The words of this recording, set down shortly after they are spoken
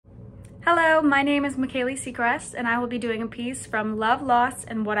Hello, my name is Makaylee Secrest, and I will be doing a piece from Love, Loss,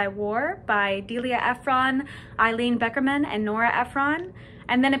 and What I Wore by Delia Ephron, Ilene Beckerman, and Nora Ephron,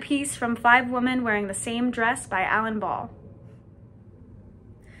 and then a piece from 5 Women Wearing the Same Dress by Alan Ball.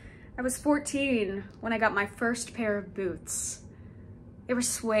 I was 14 when I got my first pair of boots. They were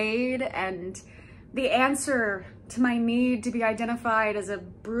suede, and the answer to my need to be identified as a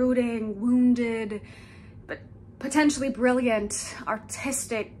brooding, wounded, but potentially brilliant,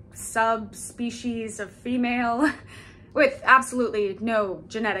 artistic subspecies of female with absolutely no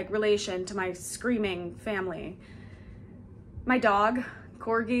genetic relation to my screaming family. My dog,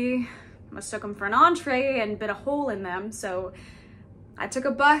 Corgi, mistook them for an entree and bit a hole in them, so I took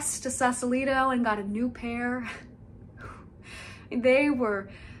a bus to Sausalito and got a new pair. They were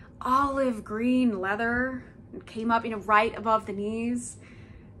olive green leather and came up, right above the knees.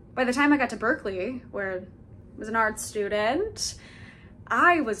 By the time I got to Berkeley, where I was an art student,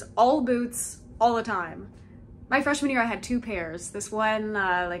 I was all boots all the time. My freshman year, I had 2 pairs. This one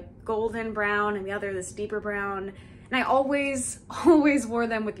like golden brown and the other this deeper brown. And I always wore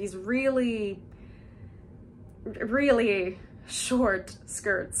them with these really short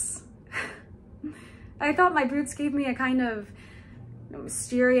skirts. I thought my boots gave me a kind of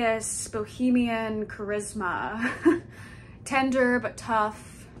mysterious bohemian charisma. Tender but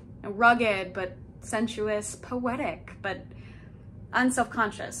tough, rugged but sensuous, poetic but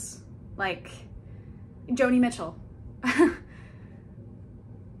unself-conscious, like Joni Mitchell.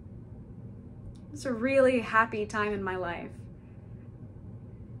 It's a really happy time in my life.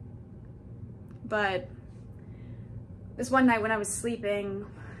 But this one night when I was sleeping,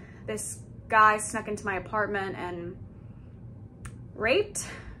 this guy snuck into my apartment and raped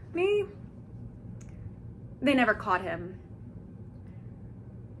me. They never caught him.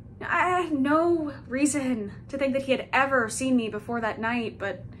 I had no reason to think that he had ever seen me before that night,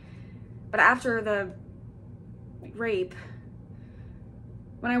 but after the rape,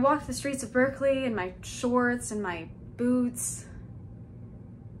 when I walked the streets of Berkeley in my shorts and my boots,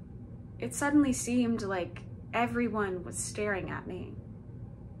 it suddenly seemed like everyone was staring at me.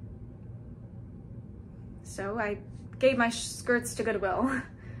 So I gave my skirts to Goodwill,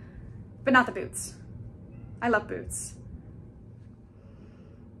 but not the boots. I love boots.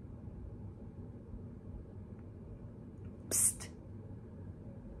 Psst.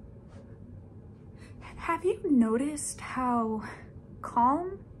 Have you noticed how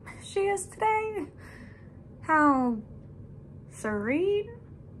calm she is today? How serene?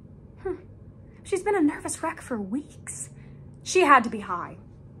 She's been a nervous wreck for weeks. She had to be high.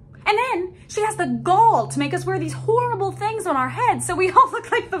 And then she has the gall to make us wear these horrible things on our heads so we all look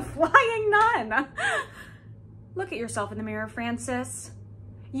like the flying nun. Look at yourself in the mirror, Francis.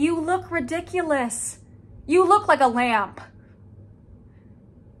 You look ridiculous. You look like a lamp.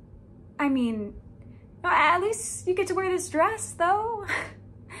 I mean, at least you get to wear this dress, though.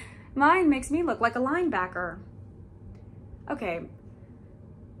 Mine makes me look like a linebacker. Okay.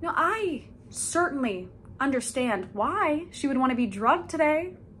 Now, I certainly understand why she would want to be drugged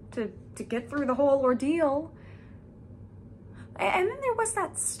today to get through the whole ordeal. And then there was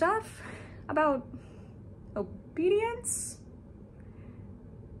that stuff about obedience.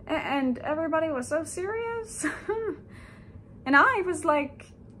 And everybody was so serious. And I was like,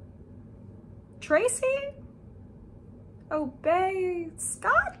 Tracy? Obey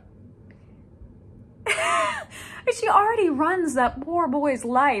Scott? She already runs that poor boy's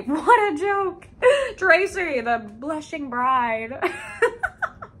life. What a joke. Tracy, the blushing bride.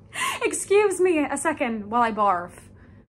 Excuse me a second while I barf.